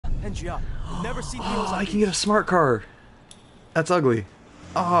Oh, I can get a smart car. That's ugly.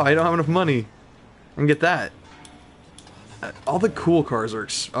 Oh, I don't have enough money. I can get that. All the cool cars are...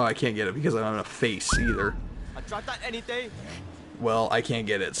 Oh, I can't get it because I don't have enough face either. Well, I can't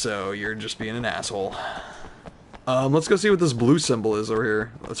get it, so you're just being an asshole. Let's go see what this blue symbol is over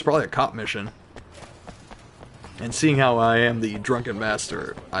here. It's probably a cop mission. And seeing how I am the drunken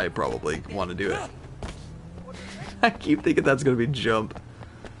master, I probably want to do it. I keep thinking that's going to be jump.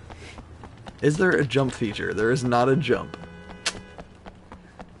 Is there a jump feature? There is not a jump.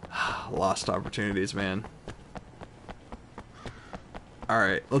 Lost opportunities, man.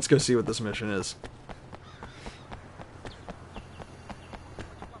 Alright, let's go see what this mission is.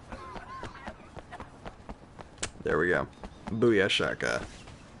 There we go. Booyah shaka.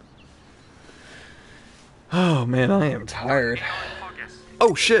 Oh man, I am tired.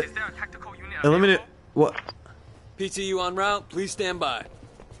 Oh shit! Eliminate... What? PTU en route, please stand by.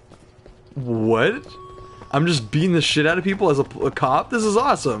 What? I'm just beating the shit out of people as a cop? This is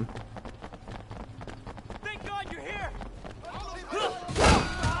awesome. Thank God you're here.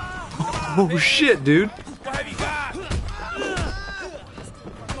 Oh shit, dude. What have you got?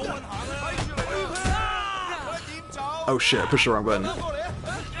 Oh shit, I pushed the wrong button.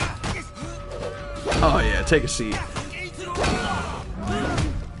 Oh yeah, take a seat.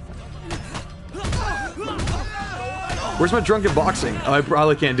 Where's my drunken boxing? Oh, I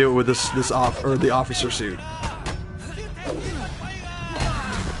probably can't do it with the officer suit.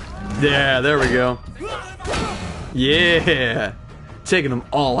 Yeah, there we go. Yeah, taking them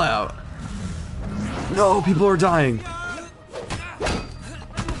all out. No, people are dying.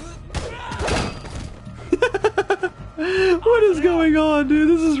 What is going on, dude?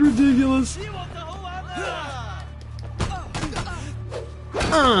 This is ridiculous.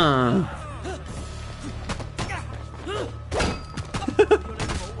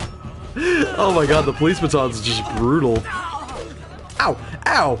 Oh my god, the police baton's just brutal. Ow!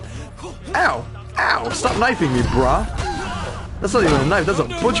 Ow! Ow! Ow! Stop knifing me, brah! That's not even a knife, that's a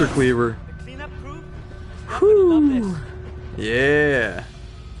butcher cleaver. Whew. Yeah.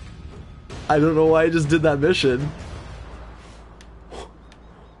 I don't know why I just did that mission.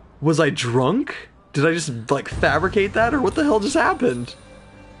 Was I drunk? Did I just, like, fabricate that, or what the hell just happened?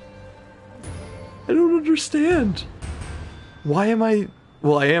 I don't understand. Why am I...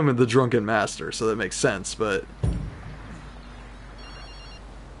 Well, I am the drunken master, so that makes sense, but...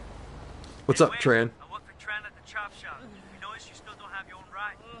 What's up, Tran? I work for Tran at the chop shop. We noticed you still don't have your own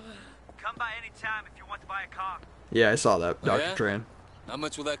ride. Come by any time if you want to buy a car. Yeah, I saw that, Dr. yeah? Tran. How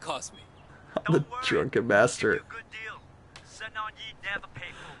much will that cost me? I'm the drunken master. Give you a good deal. Sitting on ye never pay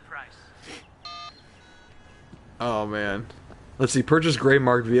full price. Oh, man. Let's see, purchase gray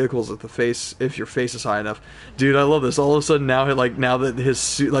marked vehicles if your face is high enough. Dude, I love this. All of a sudden now, now that his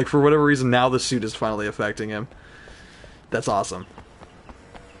suit, like, for whatever reason, now the suit is finally affecting him. That's awesome.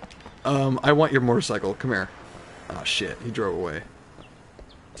 I want your motorcycle. Come here. Oh, shit. He drove away.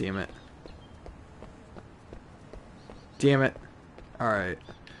 Damn it. Damn it. Alright.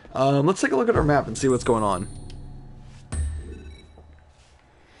 Let's take a look at our map and see what's going on.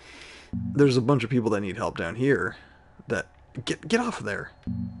 There's a bunch of people that need help down here. That... Get off of there.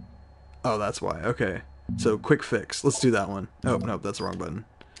 Oh, that's why. Okay. So, quick fix. Let's do that one. Oh, nope, that's the wrong button.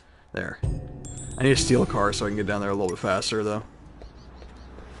 There. I need to steal a car so I can get down there a little bit faster, though.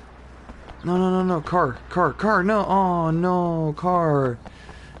 No, no, no, no. Car. No. Oh, no. Car.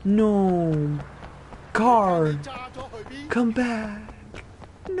 No. Car. Come back.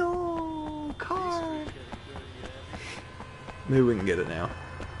 No. Car. Maybe we can get it now.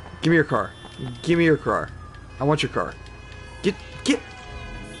 Give me your car. Give me your car. I want your car. Get.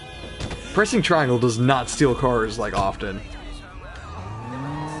 Pressing triangle does not steal cars, like, often.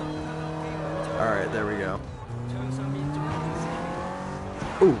 Alright, there we go.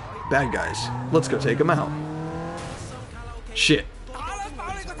 Ooh, bad guys. Let's go take them out. Shit.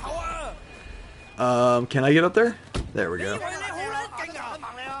 Can I get up there? There we go.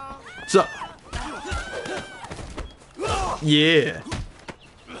 What's up? Yeah.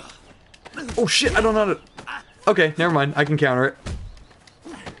 Oh shit, I don't know how to... Okay, never mind. I can counter it.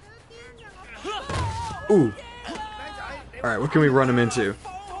 Ooh. Alright, what can we run him into?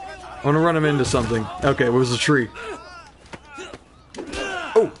 I want to run him into something. Okay, what was the tree?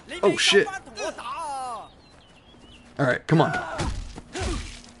 Oh! Oh shit! Alright, come on.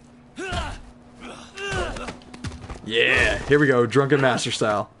 Yeah! Here we go, Drunken Master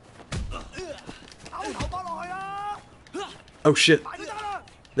style. Oh shit.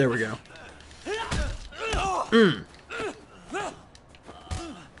 There we go.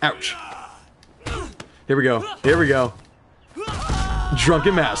 Ouch. Here we go. Here we go.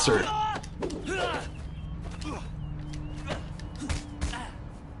 Drunken Master.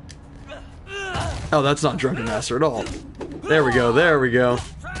 Oh, that's not Drunken Master at all. There we go, there we go.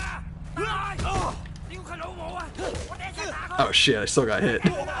 Oh shit, I still got hit.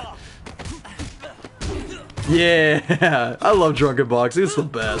 Yeah, I love Drunken Boxing, it's the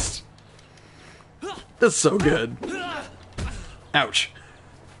best. It's so good. Ouch.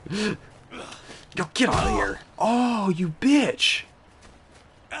 Yo, get out of here. Oh, you bitch.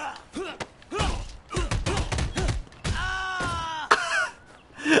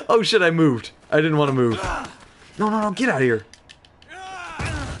 Oh shit, I moved. I didn't want to move. No, no, no, get out of here.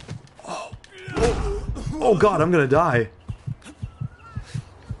 Oh, oh god, I'm gonna die.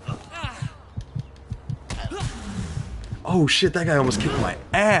 Oh shit, that guy almost kicked my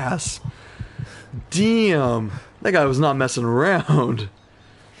ass. Damn. That guy was not messing around.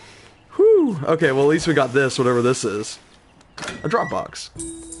 Whew. Okay, well at least we got this, whatever this is. A drop box.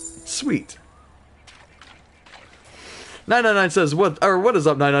 Sweet. 999 says, what is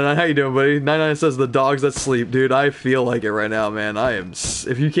up, 999? How you doing, buddy? 999 says, the dogs that sleep. Dude, I feel like it right now, man. I am,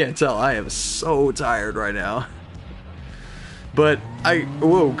 if you can't tell, I am so tired right now. But,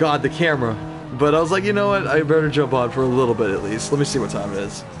 whoa, god, the camera. But I was like, you know what? I better jump on for a little bit at least. Let me see what time it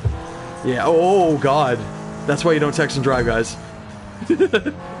is. Yeah, oh god. That's why you don't text and drive, guys.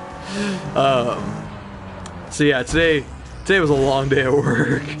 So yeah, today was a long day at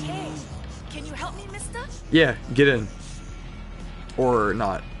work. Hey, can you help me, mister? Yeah, get in. Or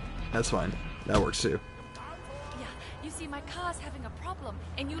not. That's fine. That works too. Yeah, you see, my car's having a problem,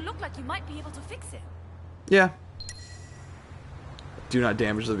 and you look like you might be able to fix it. Yeah. Do not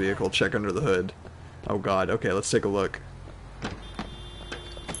damage the vehicle. Check under the hood. Oh god. Okay, let's take a look.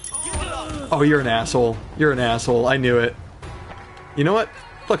 Oh, you're an asshole. You're an asshole. I knew it. You know what?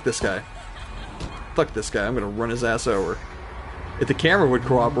 Fuck this guy. Fuck this guy. I'm gonna run his ass over. If the camera would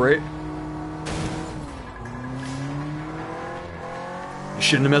cooperate. You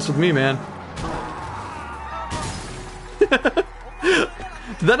shouldn't have messed with me, man. Did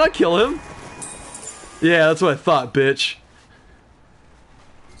that not kill him? Yeah, that's what I thought, bitch.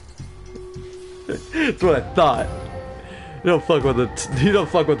 That's what I thought. You don't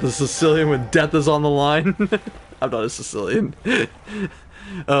fuck with the Sicilian when death is on the line. I'm not a Sicilian.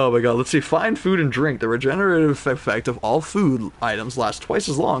 Oh my god, let's see. Find food and drink. The regenerative effect of all food items lasts twice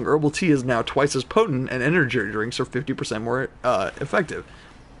as long. Herbal tea is now twice as potent, and energy drinks are 50% more effective.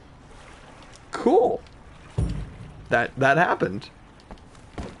 Cool. That happened.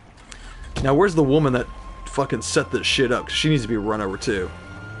 Now where's the woman that fucking set this shit up? 'Cause she needs to be run over too.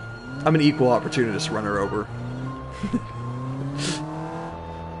 I'm an equal opportunist to run her over.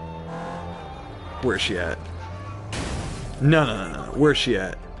 Where's she at? No, no, no, no. Where's she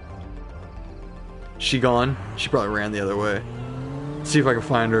at? She gone? She probably ran the other way. Let's see if I can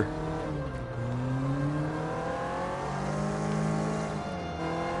find her.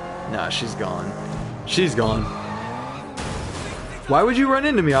 Nah, she's gone. She's gone. Why would you run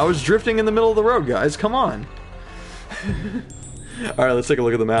into me? I was drifting in the middle of the road, guys. Come on. Alright, let's take a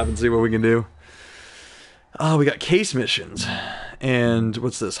look at the map and see what we can do. Oh, we got case missions. And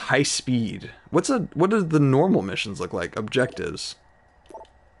what's this? High speed. What do the normal missions look like? Objectives.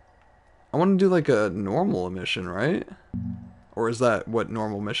 I want to do like a normal mission, right? Or is that what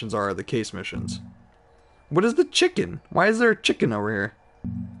normal missions are, the case missions? What is the chicken? Why is there a chicken over here?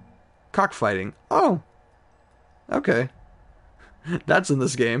 Cockfighting. Oh. Okay. That's in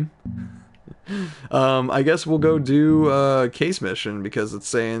this game. I guess we'll go do a case mission because it's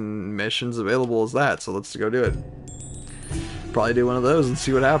saying missions available as that, so let's go do it. Probably do one of those and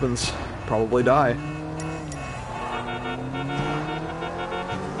see what happens. Probably die.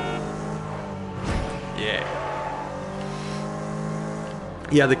 Yeah.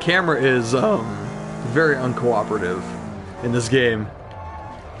 Yeah, the camera is very uncooperative in this game.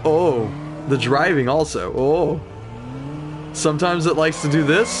 Oh, the driving also. Oh. Sometimes it likes to do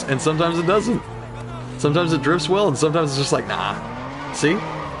this, and sometimes it doesn't. Sometimes it drifts well, and sometimes it's just like, nah. See?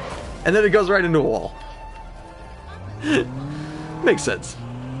 And then it goes right into a wall. Makes sense.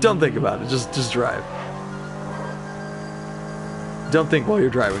 Don't think about it, just drive. Don't think while you're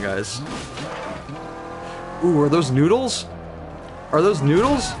driving, guys. Ooh, are those noodles? Are those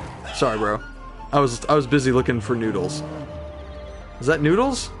noodles? Sorry, bro. I was busy looking for noodles. Is that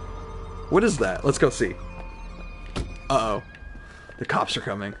noodles? What is that? Let's go see. Uh-oh. The cops are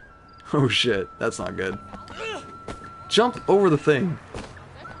coming. Oh shit, that's not good. Jump over the thing.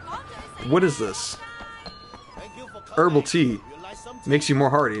 What is this? Herbal tea. Makes you more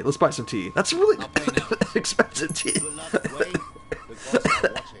hardy. Let's buy some tea. That's really expensive tea.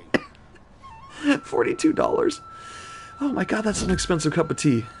 $42. Oh my god, that's an expensive cup of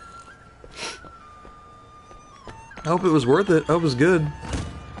tea. I hope it was worth it. I hope it was good.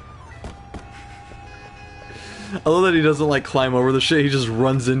 I love that he doesn't like climb over the shit, he just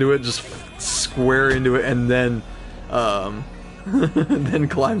runs into it, just square into it, and then, then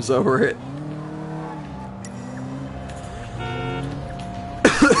climbs over it.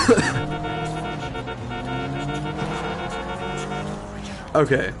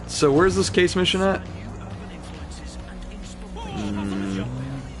 Okay, so where's this case mission at?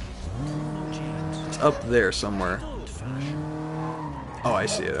 It's up there somewhere. Oh, I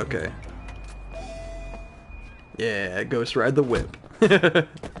see it, okay. Yeah, Ghost Ride the Whip.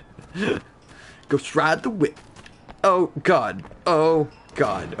 Ghost Ride the Whip. Oh, God. Oh,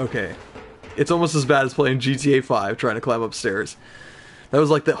 God. Okay. It's almost as bad as playing GTA 5, trying to climb upstairs. That was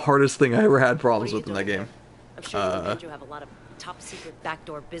like the hardest thing I ever had problems with in that game. I'm sure you and Andrew have a lot of top secret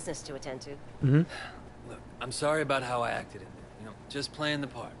backdoor business to attend to. Mm-hmm. Look, I'm sorry about how I acted in there. You know, just playing the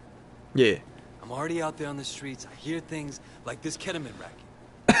part. Yeah. I'm already out there on the streets. I hear things like this ketamine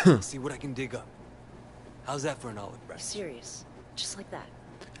racket. I'll see what I can dig up. How's that for an olive branch? Serious. Just like that.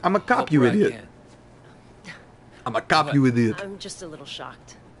 I'm a cop, Help you where I idiot. can. I'm a cop, you idiot. I'm just a little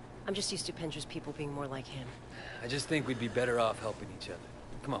shocked. I'm just used to Pendra's people being more like him. I just think we'd be better off helping each other.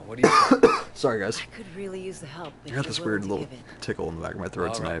 Come on, what do you think? Sorry, guys. I could really use the help. I got this weird little tickle in the back of my throat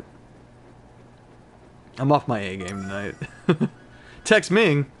All tonight. right. I'm off my A game tonight. Text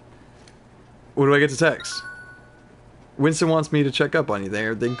Ming. What do I get to text? Winston wants me to check up on you there.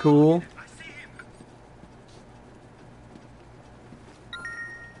 Everything cool?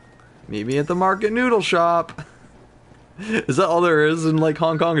 Meet me at the Market Noodle Shop. Is that all there is in like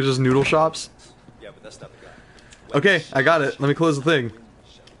Hong Kong? Is just noodle shops? Yeah, but that's not the guy. Okay, I got it. Let me close the thing.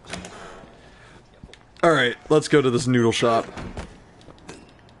 Alright, let's go to this noodle shop.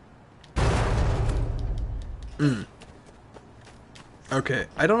 Okay,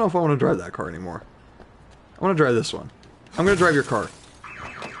 I don't know if I want to drive that car anymore. I want to drive this one. I'm going to drive your car.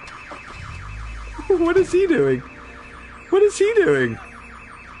 What is he doing? What is he doing?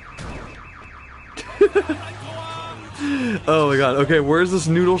 Oh my god, okay, where's this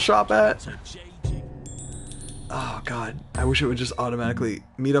noodle shop at? Oh god, I wish it would just automatically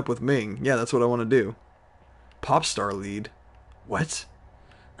meet up with Ming. Yeah, that's what I want to do. Pop star lead. What?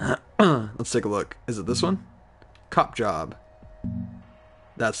 Let's take a look. Is it this one? Cop job.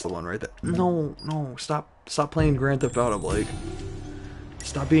 That's the one right there. No, no, stop playing Grand Theft Auto, Blake.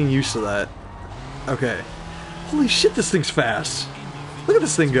 Stop being used to that. Okay. Holy shit, this thing's fast. Look at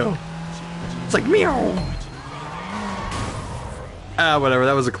this thing go. It's like meow. Ah, whatever.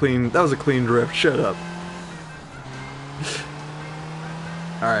 That was a clean drift. Shut up.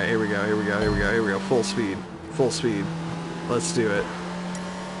 All right, here we go. Here we go. Here we go. Here we go. Full speed. Full speed. Let's do it.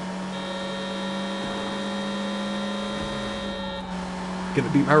 Gonna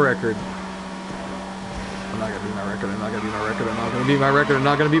beat my record. I'm not gonna beat my record. I'm not gonna beat my record. I'm not gonna beat my record. I'm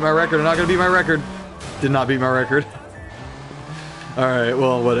not gonna beat my record. I'm not gonna beat my record. Did not beat my record. All right.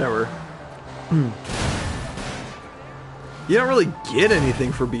 Well, whatever. You don't really get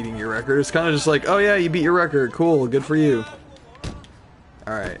anything for beating your record. It's kind of just like, oh yeah, you beat your record. Cool. Good for you.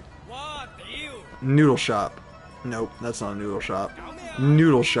 All right. Noodle shop. Nope, that's not a noodle shop.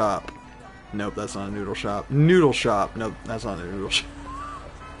 Noodle shop. Nope, that's not a noodle shop. Noodle shop. Nope, that's not a noodle shop.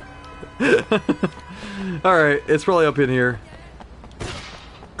 Alright, it's probably up in here.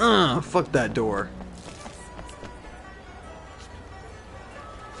 Fuck that door.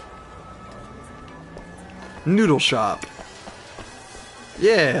 Noodle shop.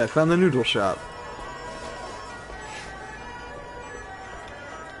 Yeah, I found the noodle shop.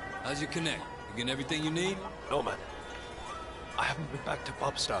 How's your connect? You getting everything you need? No, man. I haven't been back to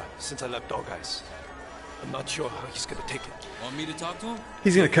Popstar since I left Dog Eyes. I'm not sure how he's gonna take it. Want me to talk to him?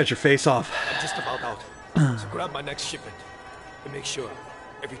 He's gonna cut your face off. I'm just about out. So grab my next shipment and make sure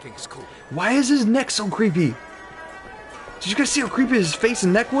everything is cool. Why is his neck so creepy? Did you guys see how creepy his face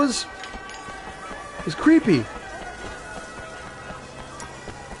and neck was? It's creepy.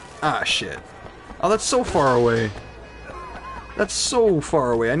 Ah, shit. Oh, that's so far away. That's so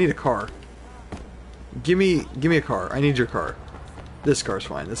far away. I need a car. Give me a car. I need your car. This car's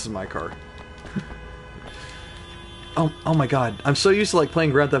fine. This is my car. Oh my god. I'm so used to like playing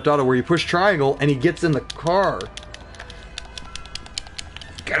Grand Theft Auto where you push triangle and he gets in the car.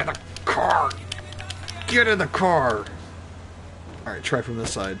 Get in the car. Get in the car. Alright, try from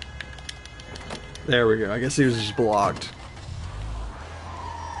this side. There we go. I guess he was just blocked.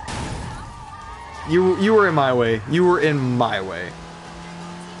 You were in my way. You were in my way.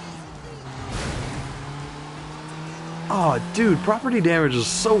 Oh, dude, property damage is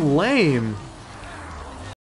so lame.